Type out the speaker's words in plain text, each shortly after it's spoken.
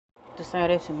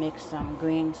decided to make some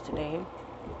greens today.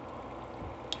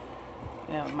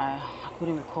 Yeah, I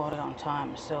couldn't record it on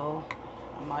time, so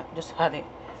I might just had the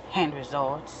hand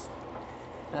results.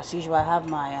 As usual, I have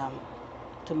my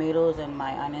tomatoes and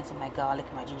my onions and my garlic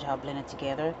and my ginger all blended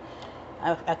together.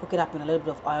 I cook it up in a little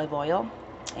bit of olive oil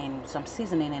and some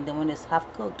seasoning, and then when it's half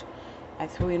cooked, I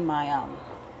threw in my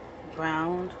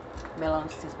ground melon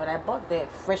seeds. But I bought the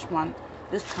fresh one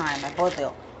this time. I bought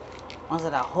the ones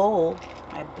that are whole.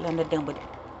 I blended them with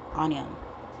onion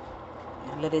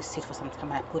and let it sit for some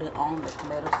time. I put it on the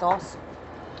tomato sauce.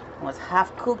 When it was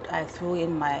half cooked, I threw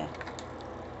in my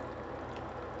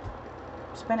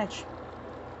spinach.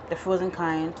 The frozen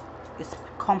kind is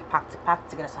compact, packed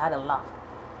together, so I had a lot.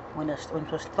 When it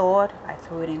was thawed, I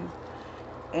threw it in,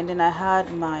 and then I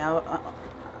had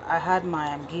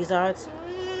my gizzards.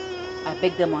 I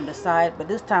baked them on the side, but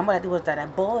this time what I did was that I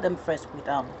boiled them first with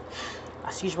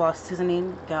as usual,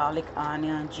 seasoning, garlic,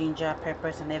 onion, ginger,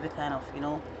 peppers, and every kind of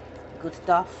good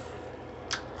stuff,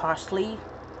 parsley,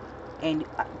 and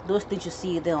those things you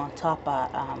see there on top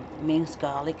are minced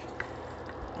garlic.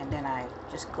 And then I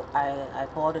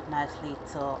boiled it nicely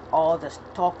till all the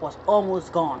stock was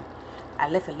almost gone. I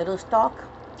left a little stock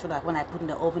so that when I put in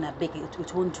the oven and bake it,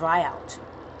 it won't dry out.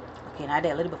 Okay, and I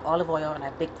did a little bit of olive oil and I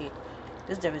baked it.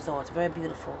 This is the result. It's very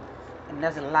beautiful. And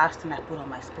that's the last thing I put on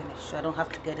my spinach, so I don't have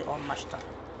to get it all mushed up.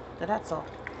 So that's all.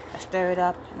 I stir it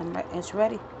up and it's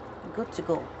ready. Good to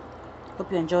go. Hope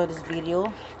you enjoyed this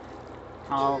video.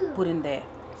 I'll put in the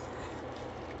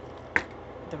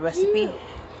recipe.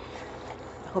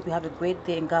 I hope you have a great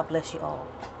day and God bless you all.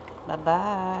 Bye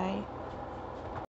bye.